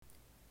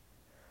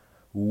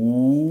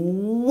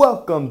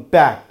Welcome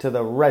back to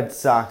the Red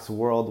Sox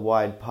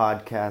Worldwide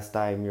Podcast.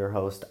 I am your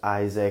host,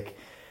 Isaac.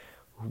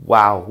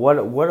 Wow, what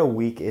a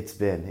week it's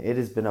been. It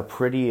has been a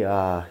pretty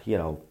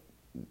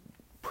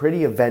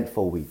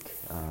eventful week.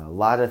 A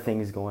lot of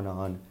things going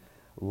on.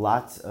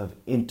 Lots of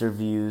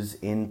interviews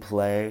in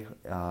play.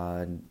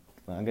 I'm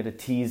going to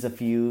tease a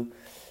few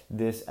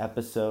this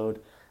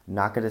episode. I'm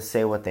not going to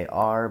say what they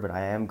are, but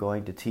I am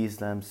going to tease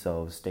them,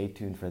 so stay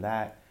tuned for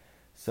that.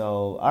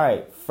 So, all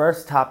right,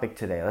 first topic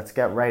today. Let's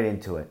get right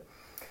into it.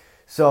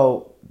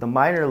 So, the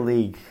minor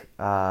league,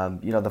 the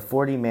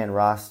 40-man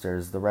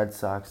rosters, the Red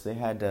Sox, they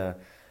had to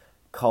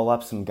call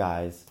up some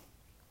guys,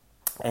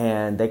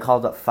 and they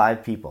called up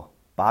 5 people.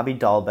 Bobby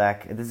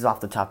Dahlbeck, and this is off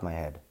the top of my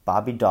head.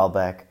 Bobby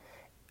Dahlbeck,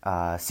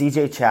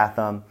 C.J.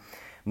 Chatham,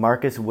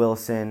 Marcus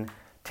Wilson,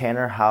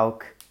 Tanner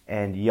Houck,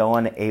 and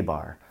Yohan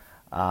Abar.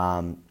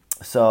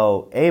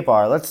 So,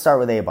 Abar, let's start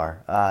with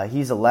Abar.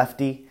 He's a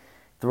lefty.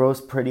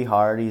 Throws pretty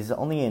hard. He's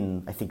only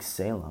in,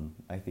 Salem,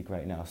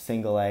 right now.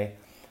 Single A.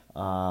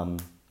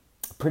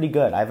 Pretty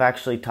good. I've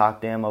actually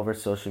talked to him over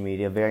social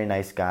media. Very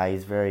nice guy.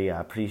 He's very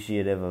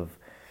appreciative of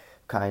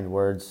kind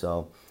words.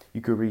 So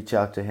you could reach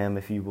out to him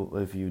if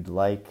you'd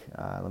like.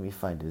 Let me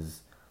find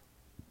his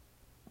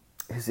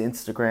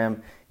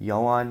Instagram.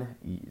 Yohan,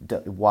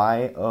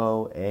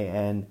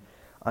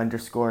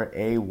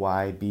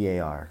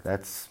 YOAN_AYBAR.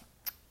 That's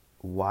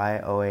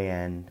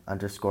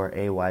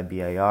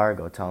YOAN_AYBAR.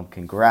 Go tell him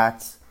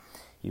congrats.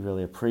 He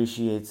really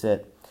appreciates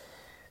it.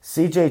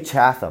 CJ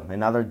Chatham,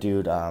 another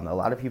dude. A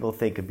lot of people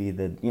think could be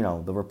the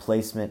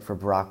replacement for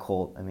Brock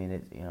Holt. I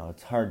mean,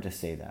 it's hard to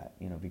say that,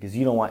 because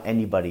you don't want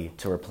anybody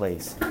to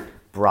replace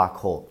Brock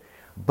Holt.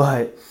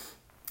 But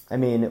I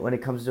mean, when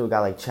it comes to a guy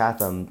like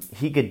Chatham,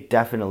 he could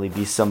definitely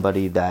be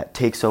somebody that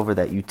takes over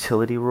that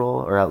utility role,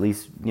 or at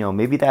least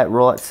maybe that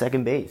role at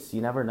second base.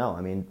 You never know.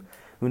 I mean,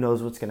 who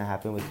knows what's going to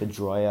happen with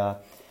Pedroia.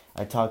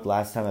 I talked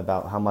last time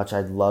about how much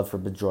I'd love for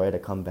Pedroia to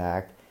come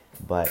back.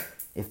 But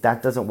if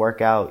that doesn't work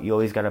out, you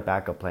always got a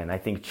backup plan. I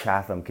think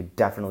Chatham could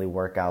definitely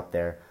work out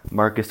there.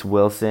 Marcus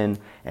Wilson,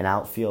 an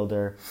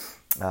outfielder,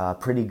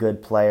 pretty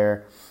good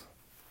player.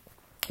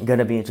 Going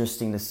to be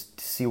interesting to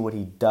see what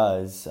he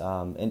does.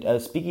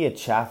 And speaking of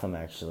Chatham,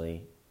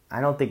 actually, I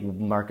don't think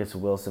Marcus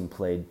Wilson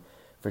played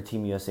for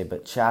Team USA,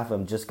 but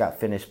Chatham just got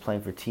finished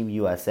playing for Team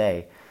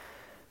USA.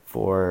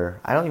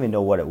 I don't even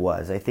know what it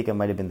was. I think it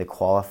might have been the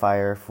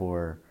qualifier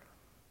for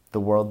the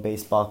World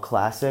Baseball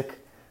Classic.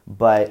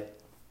 But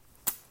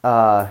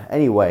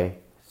anyway,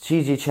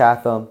 C.J.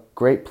 Chatham,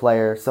 great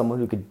player, someone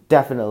who could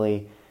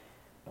definitely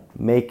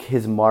make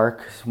his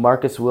mark.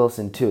 Marcus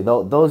Wilson, too.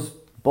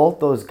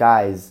 Both those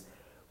guys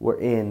were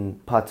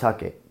in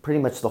Pawtucket pretty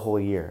much the whole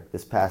year,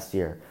 this past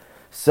year.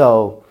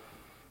 So,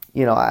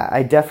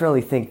 I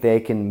definitely think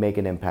they can make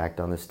an impact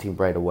on this team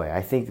right away.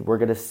 I think we're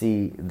going to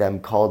see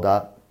them called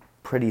up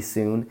pretty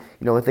soon.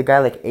 With a guy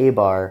like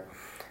Abar,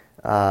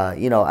 I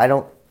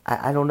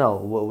don't know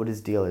what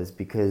his deal is,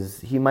 because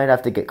he might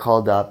have to get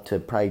called up to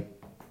probably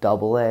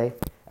Double-A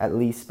at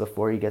least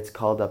before he gets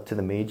called up to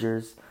the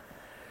majors.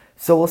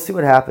 So we'll see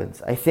what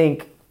happens. I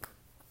think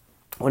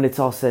when it's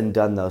all said and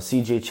done, though,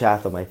 C.J.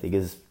 Chatham, I think,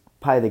 is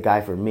probably the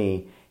guy for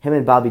me. Him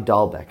and Bobby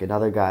Dahlbeck,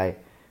 another guy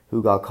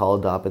who got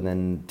called up, and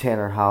then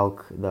Tanner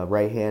Houck, the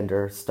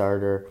right-hander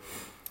starter.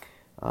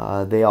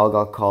 They all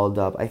got called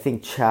up. I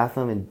think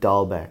Chatham and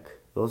Dahlbeck,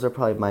 those are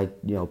probably my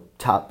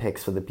top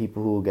picks for the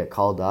people who will get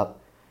called up.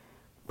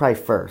 Probably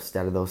first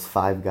out of those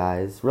 5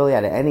 guys. Really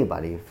out of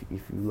anybody. If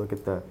you look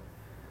at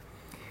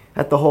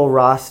the whole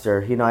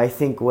roster, I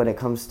think when it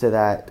comes to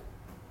that,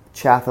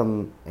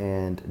 Chatham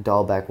and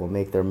Dahlbeck will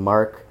make their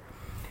mark.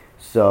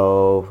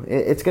 So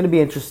it's going to be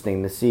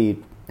interesting to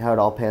see how it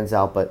all pans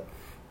out. But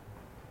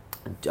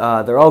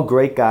they're all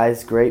great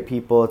guys, great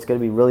people. It's going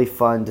to be really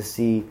fun to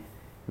see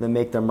them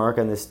make their mark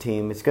on this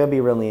team. It's going to be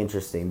really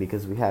interesting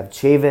because we have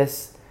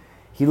Chavis.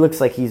 He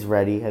looks like he's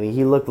ready. I mean,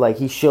 he looked like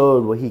he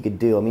showed what he could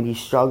do. I mean, he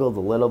struggled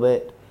a little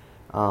bit.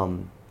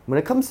 When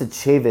it comes to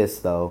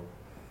Chavis, though,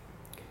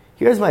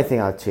 here's my thing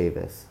on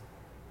Chavis.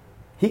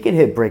 He can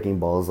hit breaking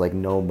balls like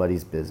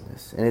nobody's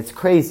business. And it's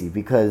crazy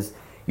because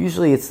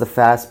usually it's the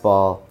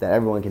fastball that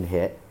everyone can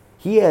hit.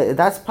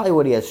 That's probably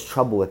what he has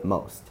trouble with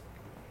most.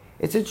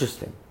 It's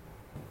interesting.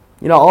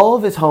 All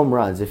of his home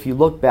runs, if you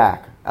look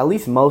back, at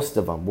least most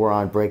of them were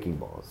on breaking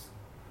balls.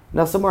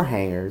 Now, some are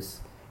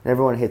hangers, and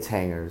everyone hits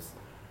hangers.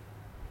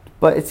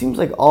 But it seems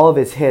like all of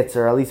his hits,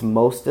 or at least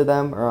most of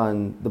them, are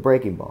on the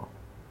breaking ball.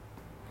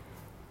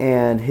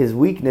 And his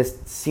weakness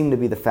seemed to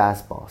be the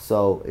fastball.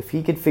 So if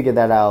he could figure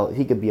that out,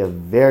 he could be a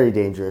very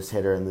dangerous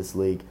hitter in this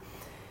league.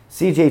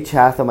 C.J.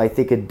 Chatham, I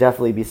think, could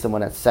definitely be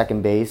someone at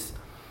second base.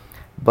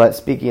 But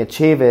speaking of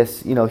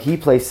Chavis, he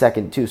plays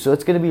second too. So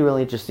it's going to be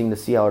really interesting to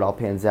see how it all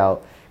pans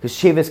out. Because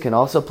Chavis can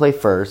also play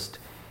first.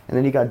 And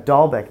then you got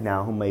Dahlbeck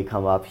now who may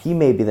come up. He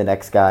may be the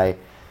next guy.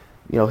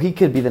 He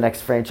could be the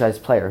next franchise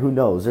player. Who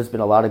knows? There's been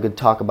a lot of good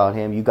talk about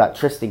him. You got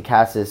Tristan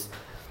Casas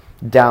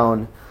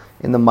down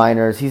in the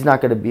minors. He's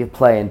not going to be a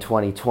play in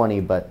 2020,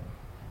 but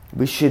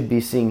we should be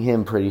seeing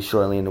him pretty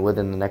shortly and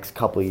within the next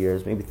couple of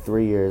years, maybe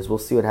 3 years. We'll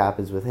see what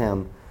happens with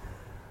him.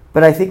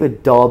 But I think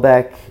with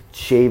Dahlbeck,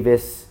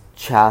 Chavis,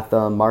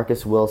 Chatham,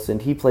 Marcus Wilson,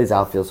 he plays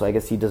outfield, so I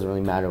guess he doesn't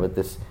really matter with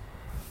this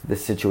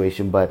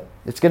situation. But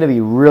it's going to be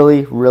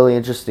really, really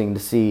interesting to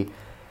see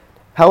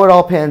how it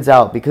all pans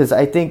out, because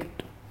I think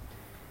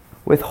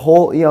with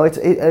Holt,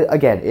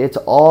 it's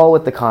all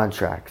with the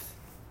contracts.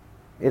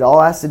 It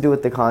all has to do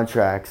with the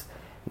contracts.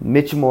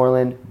 Mitch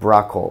Moreland,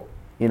 Brock Holt.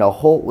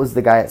 Holt was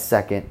the guy at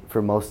second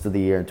for most of the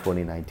year in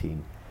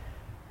 2019.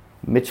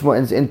 Mitch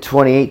Moreland's in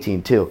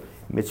 2018 too.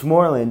 Mitch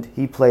Moreland,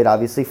 he played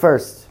obviously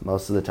first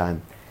most of the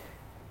time.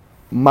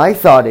 My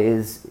thought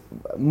is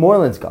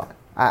Moreland's gone.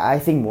 I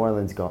think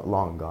Moreland's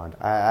long gone.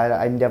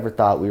 I never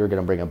thought we were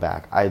going to bring him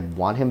back. I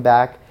want him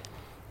back.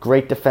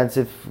 Great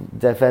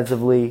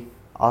defensively,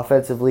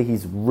 offensively,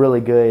 he's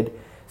really good.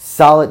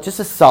 Solid, just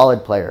a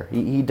solid player.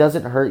 He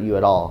doesn't hurt you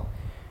at all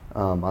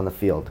on the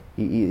field.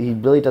 He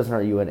really doesn't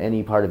hurt you in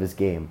any part of his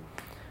game.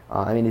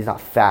 He's not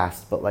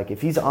fast, but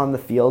if he's on the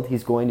field,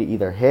 he's going to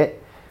either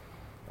hit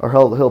or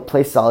he'll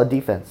play solid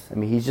defense.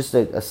 He's just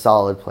a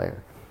solid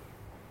player.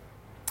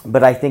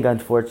 But I think,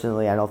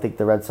 unfortunately, I don't think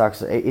the Red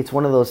Sox, it's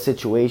one of those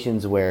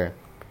situations where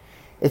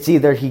it's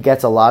either he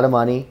gets a lot of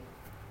money,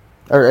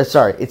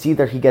 it's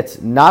either he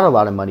gets not a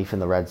lot of money from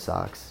the Red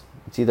Sox.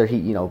 It's either he,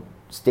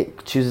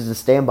 chooses to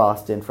stay in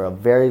Boston for a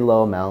very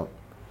low amount,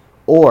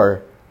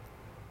 or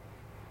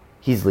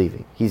he's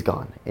leaving. He's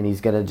gone, and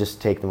he's going to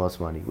just take the most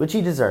money, which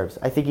he deserves.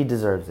 I think he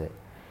deserves it.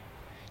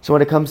 So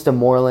when it comes to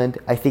Moreland,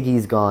 I think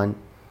he's gone.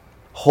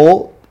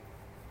 Holt,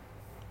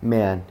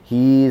 man,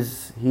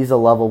 he's a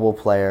lovable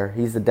player.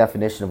 He's the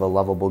definition of a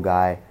lovable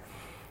guy.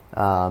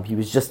 He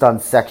was just on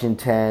Section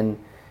 10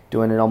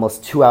 doing an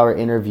almost 2-hour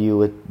interview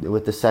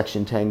with the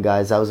Section 10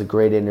 guys. That was a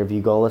great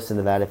interview. Go listen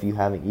to that if you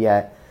haven't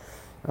yet.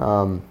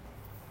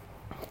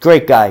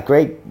 Great guy,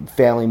 great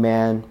family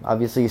man.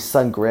 Obviously, his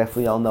son Griff,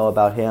 we all know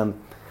about him.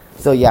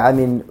 So yeah,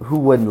 who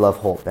wouldn't love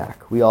Holt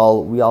back? We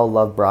all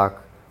love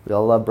Brock. We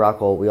all love Brock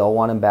Holt. We all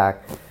want him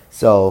back.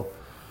 So,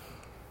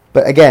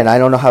 but again, I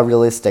don't know how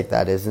realistic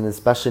that is, and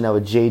especially now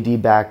with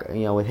JD back,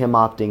 with him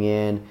opting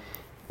in,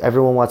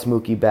 everyone wants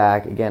Mookie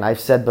back. Again, I've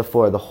said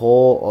before, the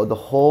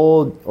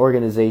whole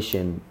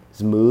organization's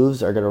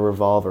moves are going to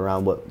revolve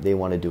around what they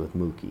want to do with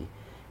Mookie.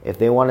 If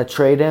they want to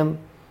trade him,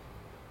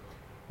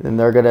 then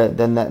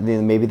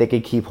then maybe they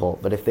could keep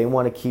Holt. But if they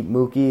want to keep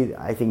Mookie,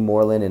 I think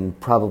Moreland and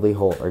probably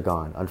Holt are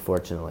gone,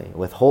 unfortunately.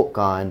 With Holt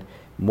gone,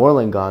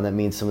 Moreland gone, that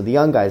means some of the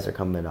young guys are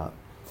coming up.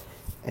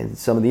 And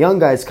some of the young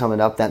guys coming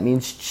up, that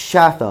means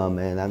Chatham,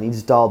 and that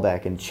means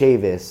Dahlbeck and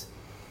Chavis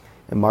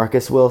and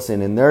Marcus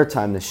Wilson and their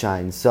time to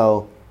shine.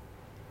 So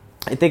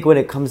I think when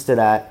it comes to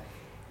that,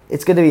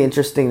 it's going to be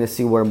interesting to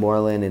see where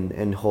Moreland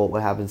and Holt,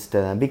 what happens to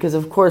them. Because,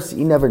 of course,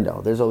 you never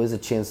know. There's always a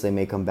chance they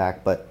may come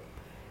back. But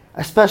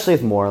especially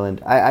with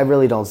Moreland, I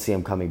really don't see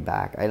him coming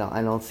back. I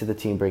don't see the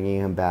team bringing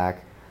him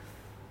back,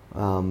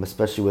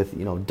 especially with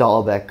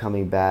Dahlbeck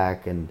coming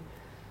back and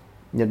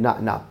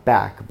not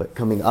back, but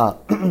coming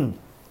up.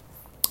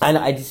 And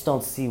I just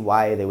don't see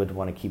why they would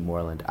want to keep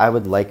Moreland. I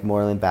would like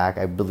Moreland back.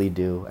 I really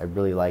do. I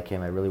really like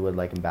him. I really would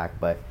like him back.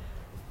 But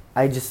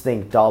I just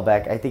think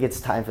Dahlbeck, I think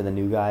it's time for the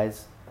new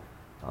guys.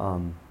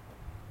 I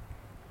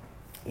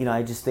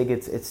just think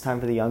it's time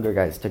for the younger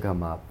guys to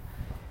come up.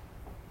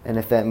 And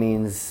if that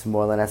means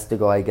Moreland has to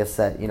go, I guess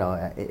that,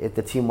 if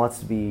the team wants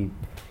to be,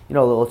 a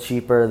little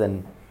cheaper,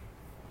 then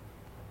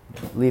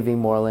leaving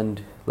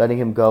Moreland, letting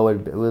him go,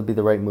 it would be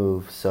the right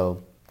move.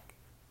 So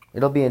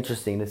it'll be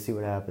interesting to see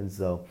what happens,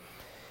 though.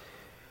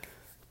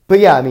 But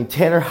yeah,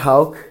 Tanner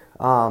Houck,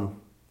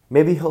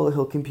 maybe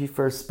he'll compete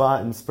for a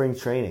spot in spring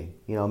training.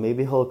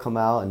 Maybe he'll come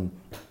out and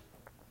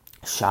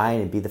shine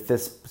and be the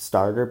fifth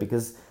starter,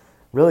 because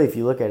really, if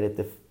you look at it,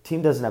 the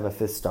team doesn't have a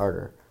fifth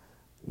starter.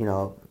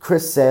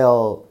 Chris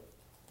Sale,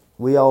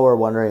 we all were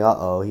wondering,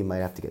 he might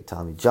have to get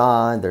Tommy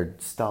John. They're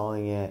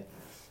stalling it.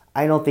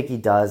 I don't think he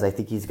does. I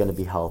think he's going to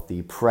be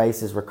healthy.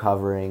 Price is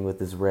recovering with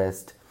his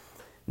wrist.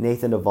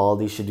 Nathan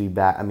Eovaldi should be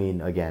back.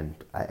 Again,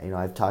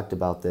 I've talked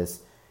about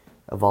this.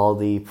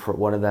 Eovaldi,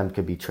 one of them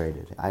could be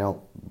traded.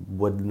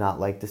 Would not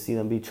like to see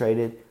them be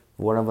traded.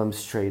 One of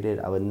them's traded.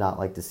 I would not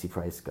like to see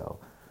Price go.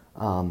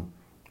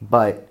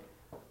 But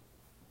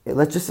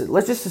let's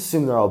just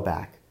assume they're all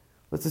back.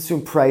 Let's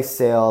assume Price,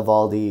 Sale,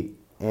 Eovaldi,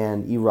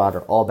 and Erod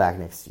are all back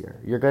next year.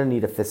 You're going to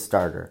need a fifth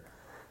starter,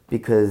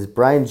 because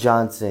Brian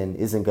Johnson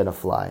isn't going to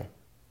fly.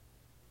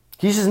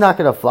 He's just not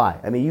going to fly.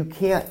 You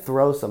can't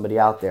throw somebody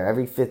out there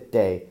every fifth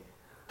day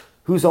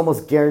who's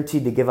almost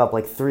guaranteed to give up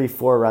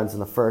 3-4 runs in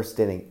the first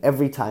inning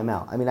every time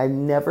out.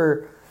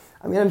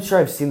 I'm sure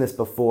I've seen this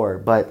before,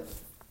 but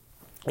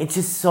it's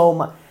just so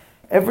much.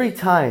 Every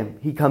time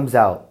he comes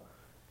out,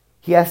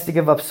 he has to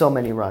give up so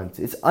many runs.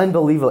 It's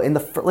unbelievable. In the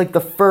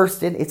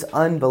first inning, it's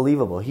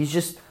unbelievable. He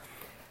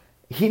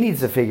needs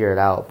to figure it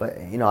out. But,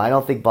 I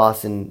don't think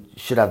Boston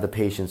should have the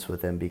patience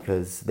with him,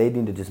 because they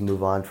need to just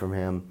move on from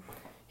him.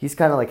 He's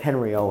kind of like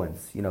Henry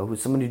Owens,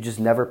 who's someone who just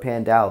never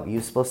panned out. He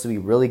was supposed to be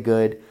really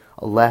good,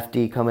 a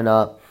lefty coming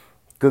up,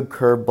 good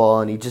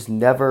curveball, and he just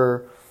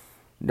never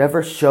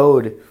never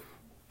showed,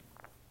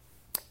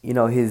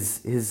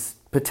 his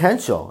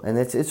potential, and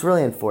it's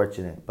really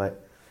unfortunate.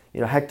 But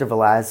Hector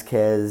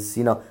Velasquez,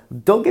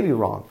 don't get me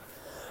wrong.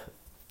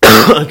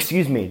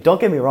 Excuse me, don't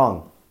get me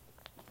wrong.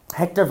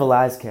 Hector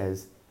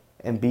Velasquez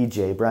and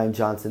BJ, Brian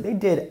Johnson, they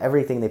did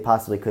everything they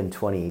possibly could in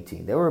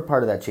 2018. They were a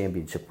part of that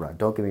championship run,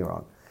 don't get me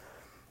wrong.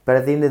 But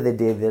at the end of the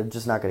day, they're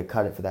just not going to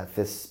cut it for that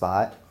fifth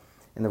spot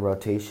in the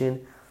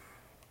rotation.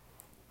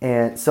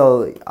 And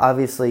so,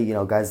 obviously,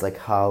 guys like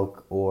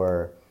Houck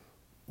or,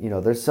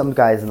 there's some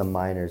guys in the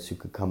minors who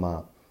could come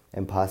up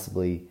and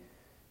possibly,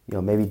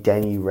 maybe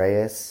Denny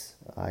Reyes.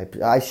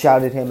 I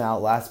shouted him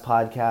out last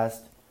podcast.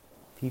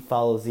 He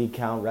follows the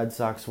account Red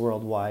Sox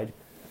Worldwide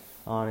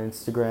on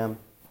Instagram.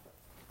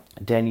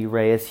 Denny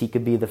Reyes, he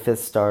could be the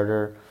fifth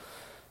starter.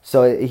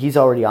 So he's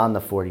already on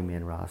the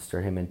 40-man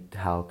roster, him and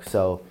Houck.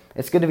 So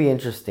it's going to be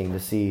interesting to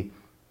see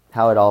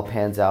how it all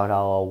pans out,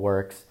 how it all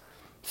works.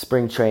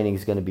 Spring training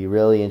is going to be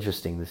really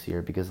interesting this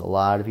year because a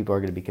lot of people are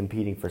going to be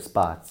competing for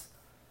spots.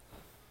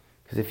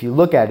 Because if you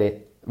look at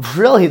it,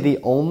 really the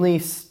only,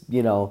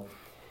 now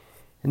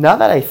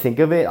that I think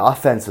of it,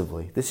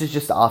 offensively, this is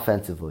just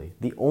offensively,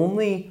 the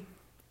only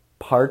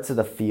parts of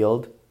the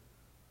field,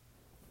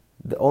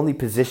 the only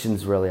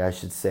positions really, I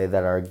should say,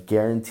 that are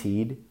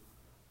guaranteed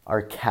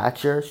are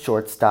catcher,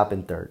 shortstop,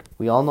 and third.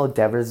 We all know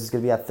Devers is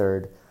going to be at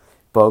third.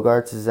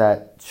 Bogarts is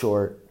at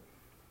short.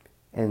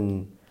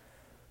 And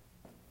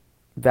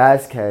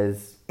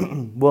Vasquez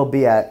will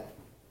be at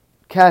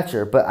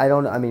catcher. But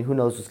who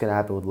knows what's going to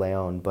happen with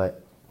Leon.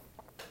 But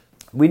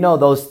we know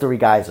those three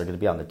guys are going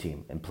to be on the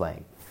team and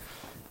playing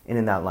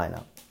in that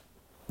lineup.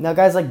 Now,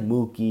 guys like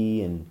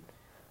Mookie and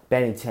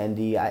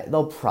Benintendi,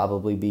 they'll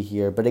probably be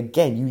here. But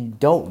again, you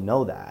don't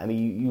know that.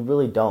 You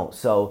really don't.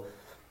 So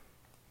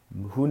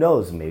who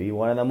knows? Maybe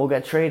one of them will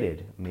get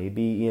traded.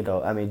 Maybe,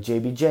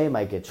 JBJ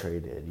might get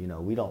traded.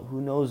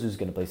 Who knows who's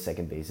going to play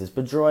second base? Is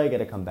Pedroia going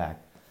to come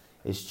back?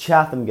 Is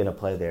Chatham going to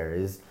play there?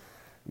 Is,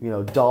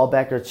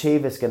 Dahlbeck or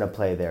Chavis going to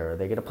play there? Are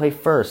they going to play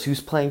first? Who's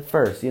playing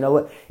first? You know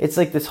what? It's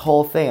like this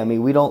whole thing.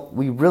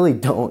 We really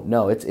don't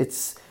know.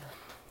 It's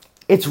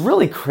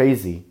really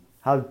crazy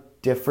how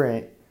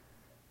different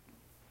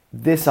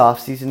this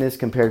offseason is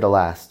compared to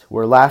last.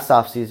 Where last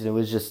offseason it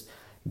was just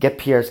get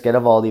Pierce, get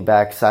Eovaldi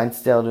back, sign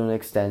Stale to an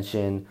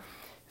extension,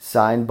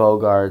 sign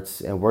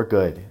Bogarts, and we're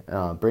good.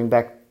 Bring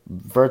back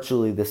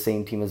virtually the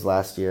same team as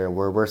last year, and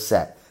we're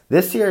set.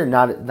 This year,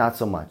 not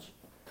so much.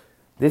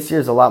 This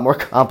year is a lot more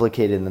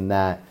complicated than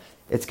that.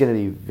 It's going to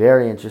be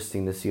very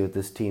interesting to see what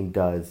this team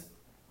does.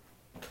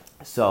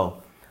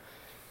 So,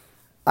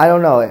 I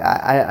don't know.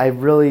 I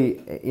really,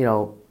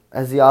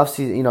 as the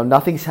offseason,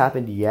 nothing's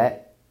happened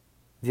yet.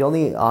 The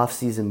only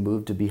offseason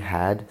move to be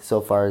had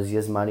so far is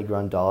Yasmani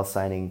Grandal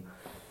signing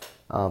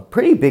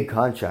pretty big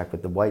contract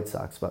with the White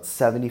Sox, about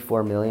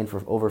 $74 million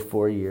for over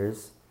 4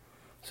 years.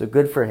 So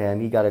good for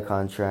him. He got a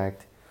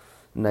contract,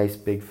 nice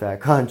big fat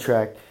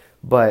contract.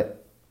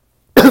 But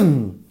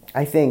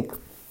I think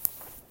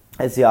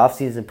as the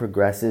offseason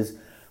progresses,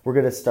 we're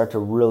going to start to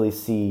really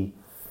see,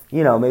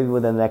 maybe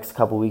within the next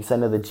couple weeks. I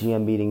know the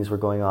GM meetings were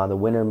going on. The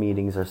winter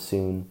meetings are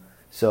soon.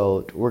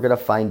 So we're going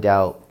to find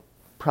out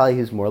probably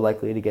who's more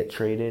likely to get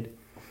traded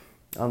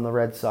on the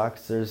Red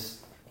Sox.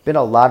 There's been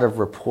a lot of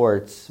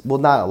reports. Well,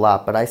 not a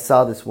lot, but I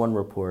saw this one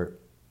report.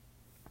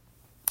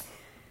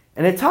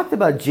 And it talked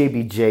about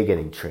JBJ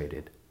getting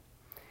traded.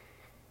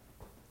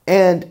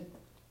 And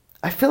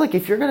I feel like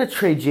if you're going to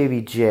trade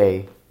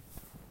JBJ,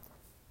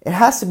 it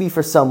has to be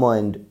for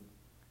someone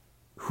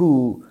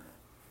who...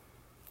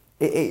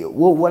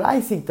 what I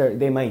think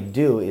they might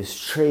do is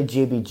trade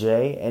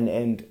JBJ,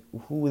 and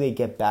who they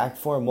get back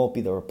for him won't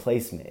be the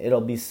replacement.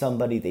 It'll be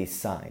somebody they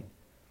sign.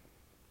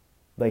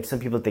 Like some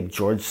people think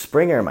George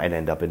Springer might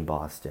end up in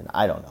Boston.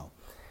 I don't know.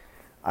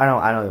 I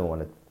don't even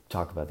want to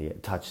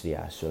touch the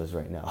Astros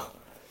right now.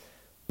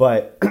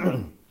 But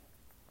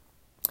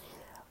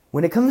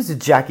when it comes to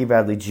Jackie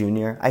Bradley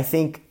Jr., I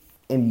think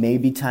it may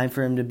be time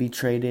for him to be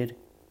traded,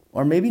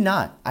 or maybe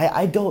not.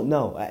 I don't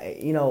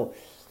know.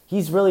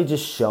 He's really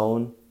just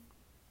shown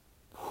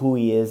who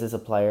he is as a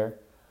player.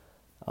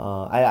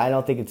 I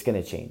don't think it's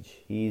going to change.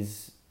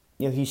 He's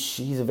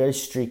a very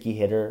streaky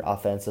hitter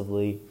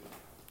offensively.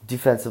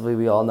 Defensively,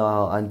 we all know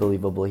how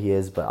unbelievable he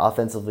is, but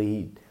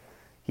offensively,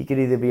 he could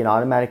either be an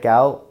automatic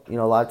out. A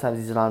lot of times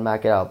he's an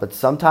automatic out, but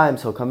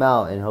sometimes he'll come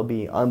out and he'll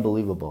be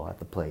unbelievable at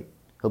the plate.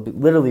 He'll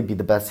literally be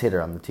the best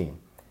hitter on the team.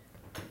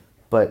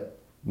 But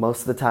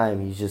most of the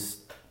time, he's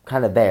just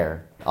kind of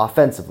there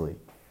offensively.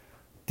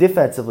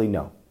 Defensively,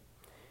 no.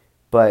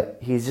 But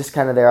he's just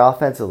kind of there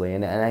offensively,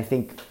 and I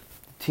think the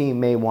team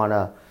may want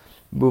to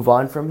move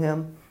on from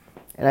him.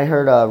 And I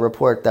heard a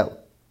report that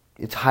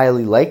it's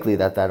highly likely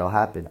that that'll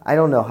happen. I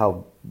don't know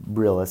how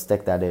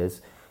realistic that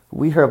is.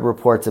 We hear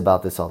reports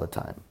about this all the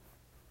time.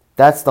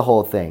 That's the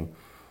whole thing.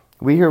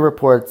 We hear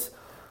reports,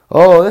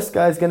 this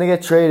guy's going to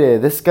get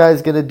traded. This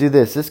guy's going to do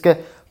this.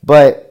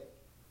 But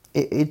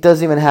it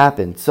doesn't even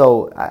happen.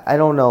 So I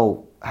don't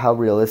know how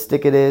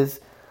realistic it is.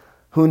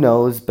 Who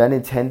knows?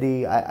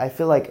 Benintendi, I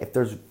feel like if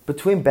there's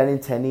between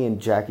Benintendi and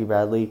Jackie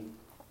Bradley,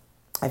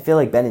 I feel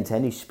like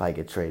Benintendi should probably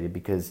get traded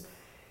because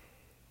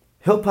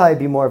he'll probably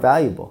be more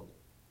valuable.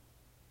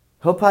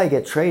 He'll probably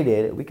get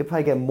traded. We could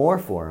probably get more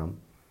for him.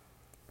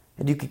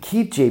 And you could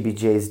keep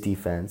JBJ's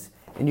defense.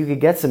 And you could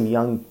get some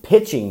young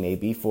pitching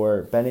maybe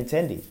for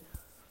Benintendi.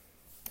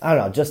 I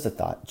don't know. Just a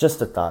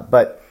thought.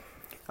 But,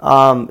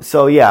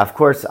 so yeah, of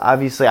course,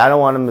 obviously, I don't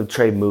want him to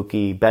trade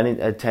Mookie.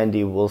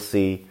 Benintendi, we'll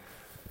see.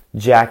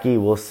 Jackie,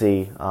 we'll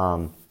see.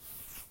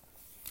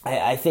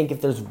 I think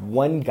if there's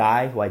one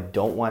guy who I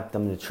don't want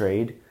them to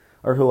trade,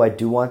 or who I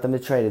do want them to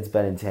trade, it's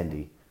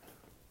Benintendi.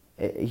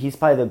 He's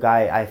probably the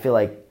guy, I feel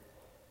like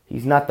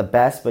he's not the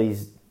best, but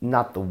he's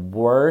not the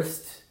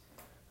worst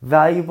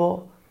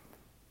valuable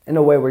in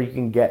a way where you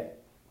can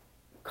get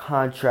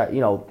contract,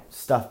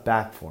 stuff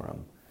back for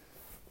him.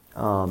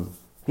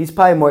 He's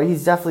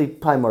definitely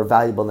probably more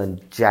valuable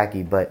than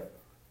Jackie, but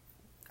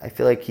I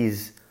feel like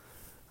he's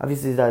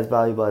obviously not as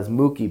valuable as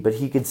Mookie, but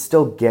he could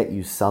still get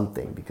you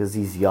something because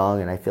he's young,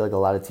 and I feel like a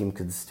lot of teams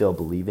could still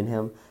believe in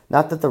him.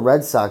 Not that the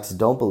Red Sox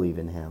don't believe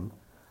in him.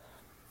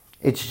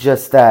 It's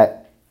just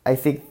that I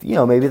think,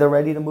 maybe they're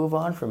ready to move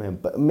on from him,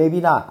 but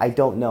maybe not. I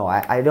don't know.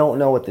 I don't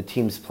know what the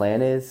team's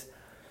plan is.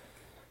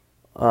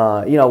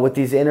 With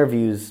these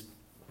interviews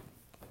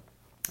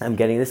I'm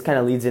getting, this kind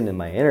of leads into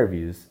my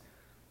interviews.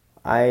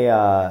 I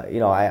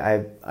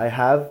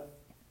have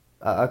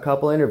a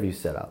couple interviews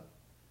set up.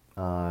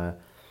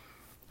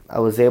 I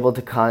was able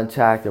to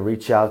contact and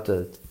reach out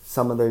to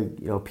some of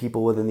the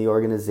people within the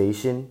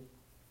organization.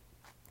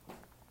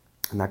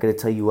 I'm not going to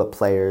tell you what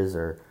players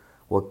or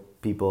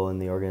what people in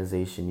the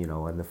organization,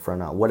 in the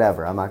front,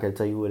 whatever. I'm not going to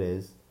tell you who it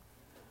is.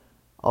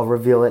 I'll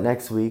reveal it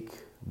next week,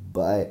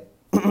 but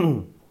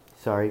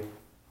sorry.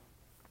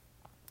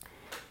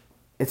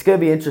 It's going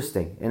to be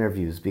interesting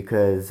interviews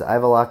because I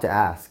have a lot to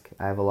ask.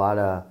 I have a lot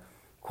of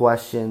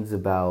questions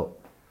about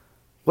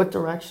what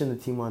direction the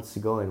team wants to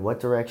go in,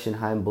 what direction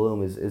Chaim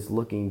Bloom is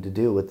looking to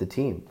do with the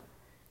team.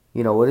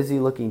 What is he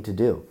looking to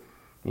do?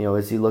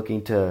 Is he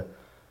looking to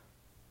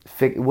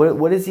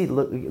what is he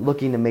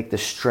looking to make the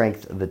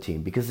strength of the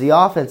team? Because the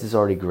offense is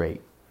already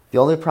great. The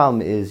only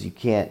problem is you're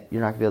not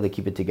going to be able to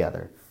keep it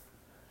together.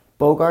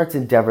 Bogart's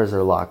endeavors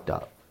are locked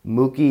up.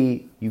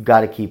 Mookie, you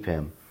got to keep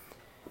him.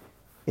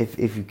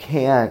 If you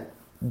can't,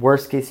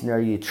 worst case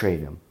scenario, you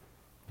trade him.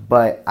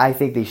 But I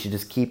think they should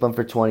just keep him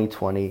for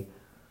 2020.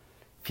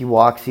 If he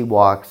walks, he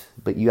walks.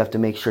 But you have to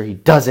make sure he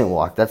doesn't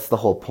walk. That's the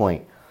whole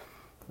point.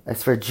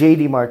 As for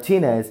JD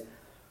Martinez,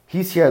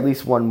 he's here at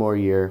least one more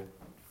year.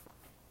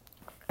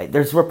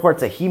 There's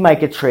reports that he might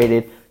get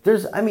traded.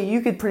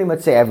 You could pretty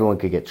much say everyone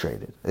could get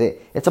traded.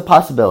 It's a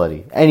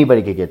possibility.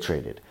 Anybody could get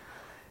traded.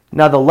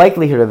 Now, the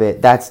likelihood of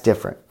it, that's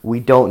different. We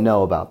don't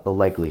know about the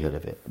likelihood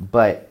of it.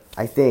 But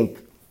I think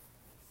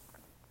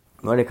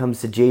when it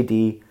comes to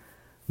JD,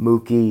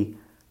 Mookie,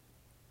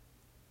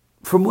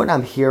 from what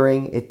I'm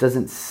hearing, it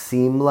doesn't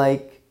seem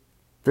like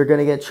they're going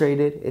to get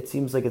traded. It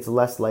seems like it's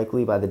less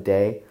likely by the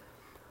day.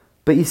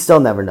 But you still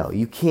never know.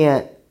 You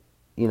can't,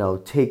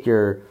 take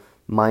your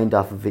mind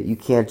off of it. You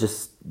can't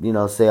just,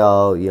 say,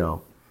 all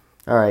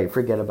right,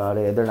 forget about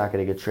it. They're not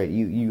going to get traded.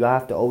 You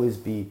have to always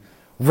be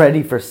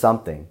ready for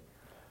something.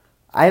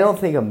 I don't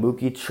think a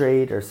Mookie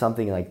trade or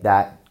something like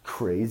that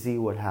crazy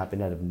would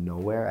happen out of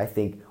nowhere. I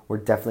think we're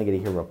definitely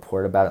going to hear a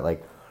report about it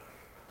like,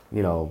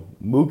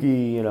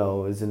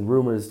 Mookie, is in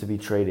rumors to be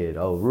traded.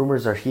 Oh,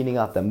 rumors are heating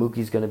up that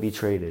Mookie's going to be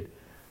traded.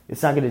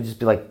 It's not going to just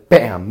be like,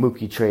 bam,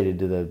 Mookie traded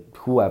to the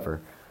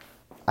whoever.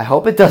 I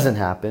hope it doesn't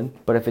happen,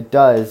 but if it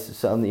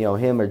does,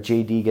 him or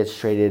JD gets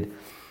traded,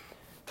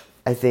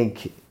 I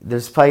think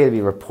there's probably going to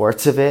be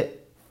reports of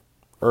it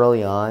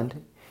early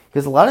on.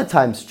 Because a lot of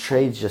times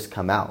trades just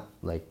come out.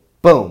 Like,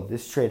 boom,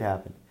 this trade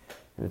happened.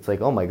 And it's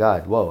like, oh my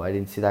God, whoa, I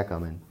didn't see that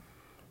coming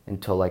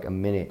until like a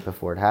minute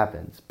before it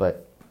happens.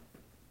 But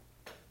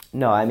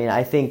no,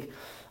 I think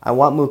I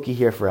want Mookie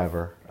here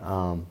forever.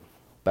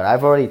 But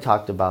I've already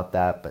talked about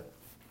that. But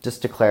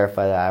just to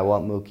clarify that, I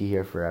want Mookie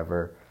here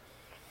forever.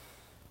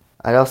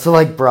 I'd also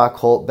like Brock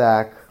Holt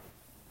back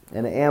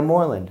and Am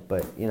Moreland.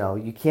 But,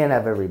 you can't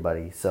have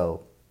everybody.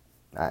 So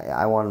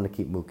I want him to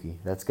keep Mookie.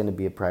 That's going to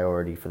be a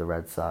priority for the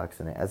Red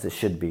Sox, and as it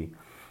should be.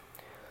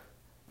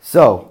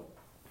 So,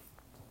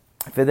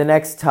 for the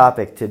next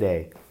topic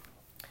today,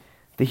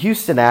 the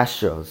Houston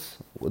Astros.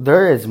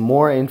 There is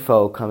more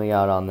info coming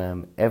out on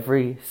them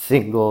every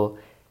single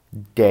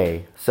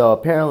day. So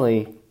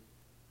apparently,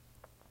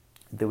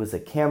 there was a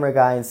camera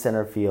guy in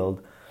center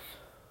field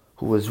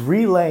who was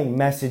relaying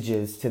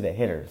messages to the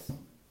hitters.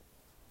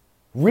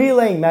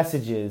 Relaying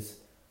messages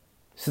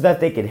so that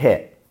they could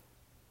hit.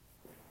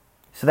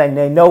 So that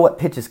they know what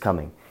pitch is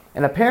coming.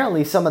 And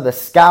apparently some of the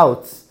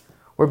scouts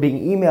were being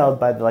emailed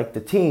by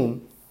the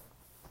team.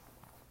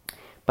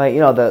 By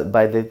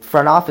the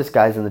front office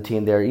guys on the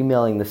team. They're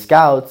emailing the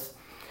scouts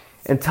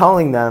and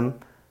telling them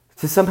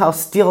to somehow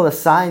steal the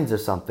signs or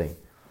something.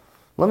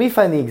 Let me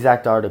find the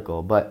exact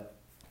article, but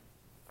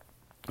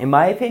in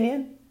my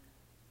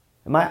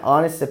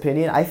honest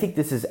opinion, I think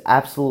this is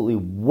absolutely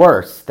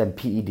worse than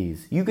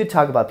PEDs. You could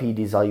talk about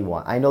PEDs all you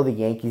want. I know the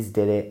Yankees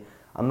did it.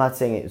 I'm not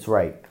saying it's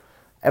right.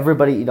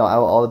 everybody,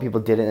 all the people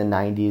did it in the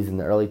 90s and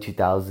the early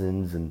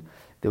 2000s, and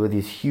there were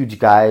these huge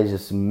guys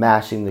just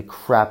smashing the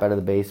crap out of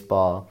the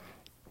baseball.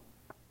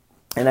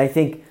 And I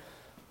think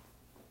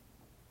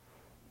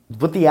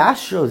what the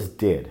Astros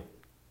did,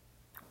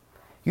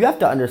 you have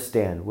to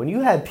understand, when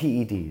you have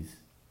PEDs,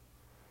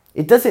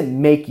 it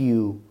doesn't make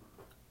you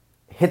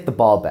hit the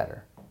ball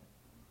better.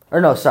 Or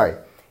no, sorry.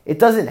 It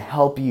doesn't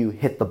help you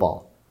hit the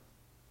ball.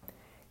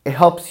 It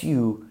helps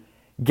you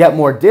get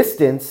more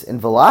distance and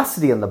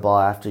velocity on the ball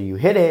after you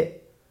hit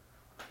it,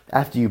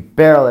 after you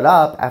barrel it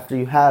up, after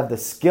you have the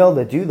skill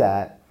to do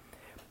that.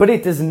 But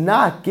it does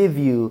not give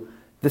you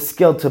the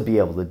skill to be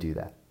able to do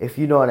that, if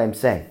you know what I'm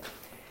saying.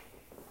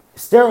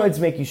 Steroids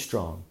make you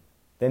strong.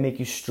 They make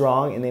you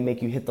strong and they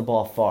make you hit the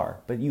ball far.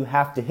 But you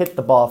have to hit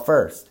the ball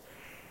first.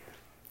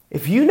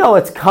 If you know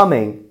it's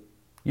coming,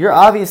 you're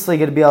obviously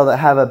going to be able to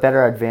have a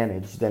better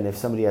advantage than if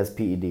somebody has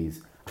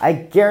PEDs. I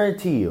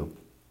guarantee you.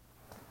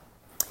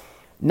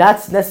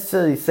 Not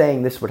necessarily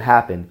saying this would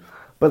happen,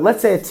 but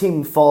let's say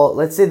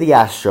let's say the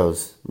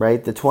Astros,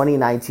 right? The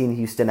 2019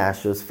 Houston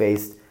Astros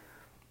faced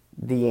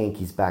the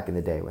Yankees back in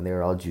the day when they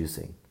were all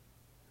juicing.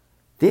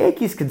 The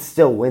Yankees could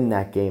still win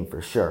that game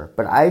for sure,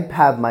 but I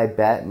have my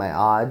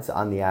odds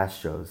on the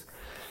Astros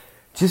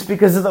just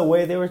because of the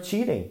way they were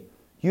cheating.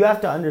 You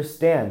have to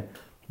understand,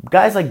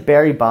 guys like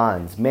Barry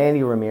Bonds,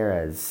 Manny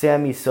Ramirez,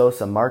 Sammy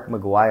Sosa, Mark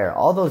McGwire,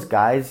 all those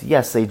guys,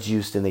 yes, they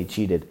juiced and they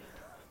cheated.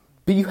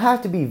 But you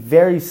have to be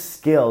very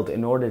skilled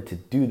in order to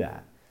do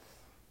that,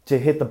 to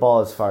hit the ball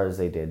as far as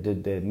they did,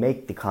 to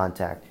make the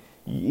contact.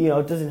 It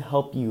doesn't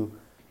help you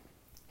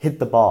hit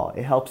the ball.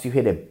 It helps you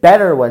hit it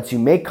better once you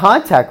make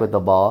contact with the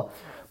ball,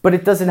 but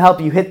it doesn't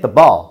help you hit the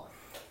ball.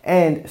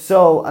 And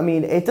so,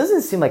 it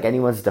doesn't seem like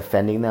anyone's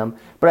defending them,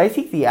 but I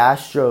think the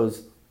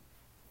Astros,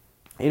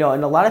 and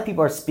a lot of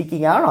people are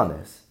speaking out on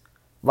this.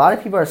 A lot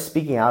of people are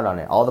speaking out on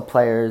it. All the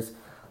players,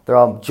 they're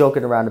all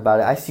joking around about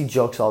it. I see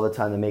jokes all the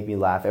time that make me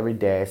laugh. Every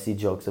day I see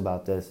jokes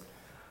about this,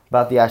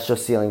 about the Astros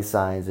stealing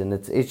signs, and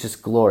it's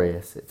just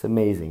glorious. It's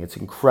amazing. It's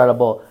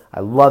incredible. I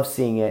love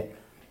seeing it.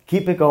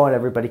 Keep it going,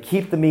 everybody.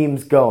 Keep the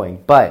memes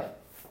going. But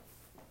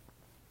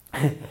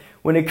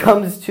when it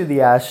comes to the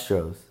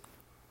Astros,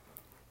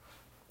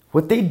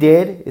 what they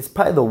did is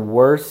probably the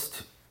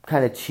worst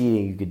kind of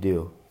cheating you could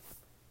do.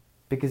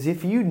 Because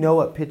if you know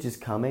what pitch is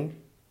coming,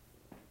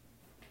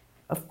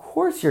 of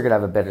course you're going to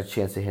have a better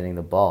chance of hitting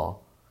the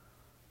ball.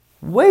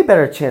 Way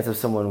better chance of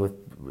someone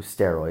with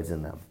steroids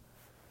in them.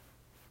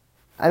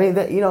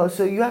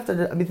 So you have to,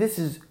 this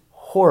is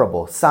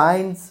horrible.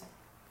 Signs,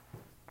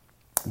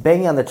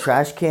 banging on the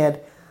trash can.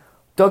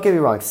 Don't get me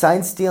wrong,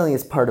 sign stealing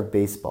is part of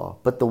baseball.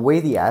 But the way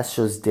the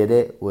Astros did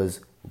it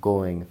was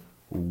going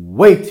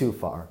way too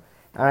far.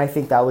 And I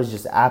think that was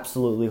just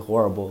absolutely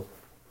horrible.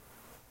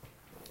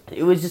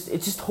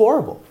 It's just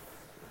horrible.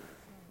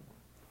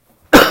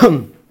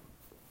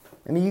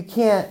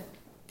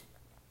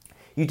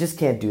 You just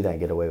can't do that and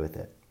get away with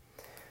it.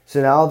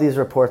 So now all these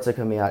reports are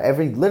coming out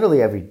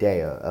literally every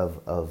day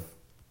of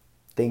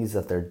things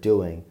that they're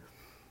doing.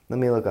 Let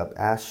me look up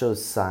Astros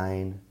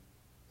sign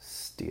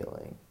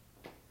stealing.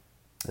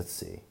 Let's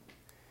see.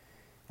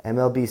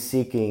 MLB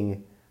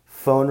seeking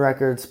phone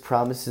records,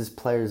 promises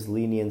players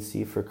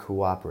leniency for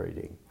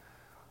cooperating.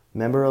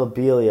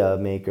 Memorabilia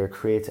maker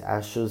creates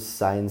Astros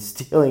sign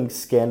stealing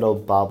scandal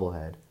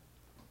bobblehead.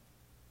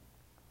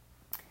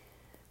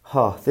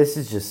 This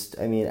is just,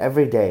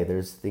 every day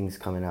there's things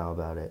coming out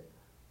about it.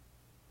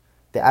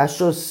 The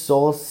Astros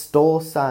stole signs